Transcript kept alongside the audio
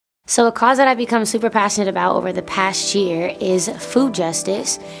So a cause that I've become super passionate about over the past year is food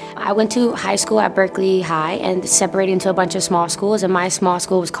justice. I went to high school at Berkeley High and separated into a bunch of small schools, and my small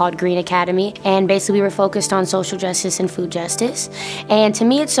school was called Green Academy, and basically we were focused on social justice and food justice. And to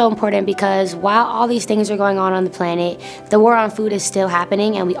me it's so important because while all these things are going on the planet, the war on food is still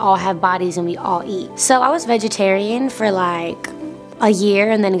happening, and we all have bodies and we all eat. So I was vegetarian for like a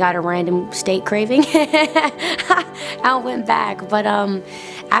year and then got a random steak craving. I went back, but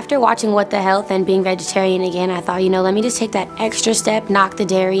after watching What the Health and being vegetarian again, I thought, let me just take that extra step, knock the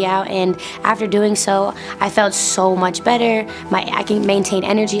dairy out, and after doing so, I felt so much better. I can maintain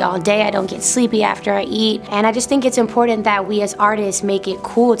energy all day, I don't get sleepy after I eat, and I just think it's important that we as artists make it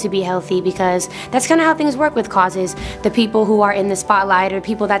cool to be healthy, because that's kind of how things work with causes. The people who are in the spotlight or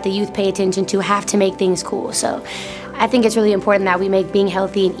people that the youth pay attention to have to make things cool. So I think it's really important that we make being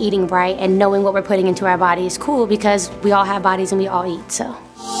healthy and eating right and knowing what we're putting into our bodies cool, because we all have bodies and we all eat, so.